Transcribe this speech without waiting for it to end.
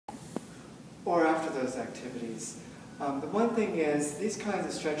or after those activities. The one thing is, these kinds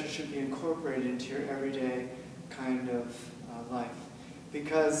of stretches should be incorporated into your everyday kind of life,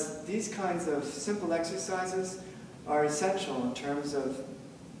 because these kinds of simple exercises are essential in terms of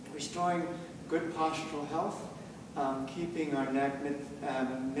restoring good postural health, keeping our neck,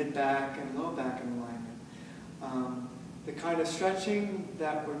 mid-back, and low back in alignment. The kind of stretching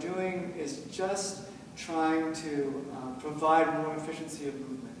that we're doing is just trying to provide more efficiency of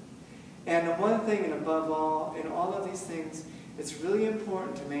movement. And the one thing, and above all, in all of these things, it's really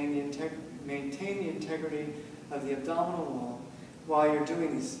important to maintain the integrity of the abdominal wall while you're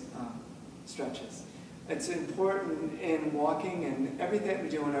doing these stretches. It's important in walking and everything that we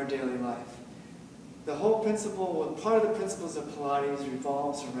do in our daily life. The whole principle, well, part of the principles of Pilates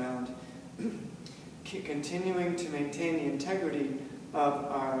revolves around continuing to maintain the integrity of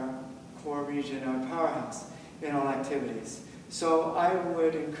our core region, our powerhouse, in all activities. So I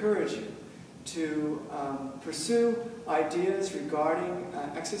would encourage you to pursue ideas regarding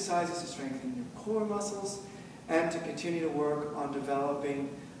exercises to strengthen your core muscles, and to continue to work on developing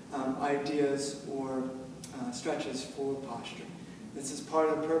ideas or stretches for posture. This is part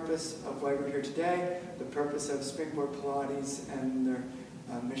of the purpose of why we're here today, the purpose of Springboard Pilates and their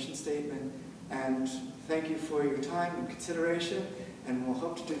mission statement. And thank you for your time and consideration, and we'll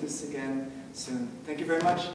hope to do this again soon. Thank you very much.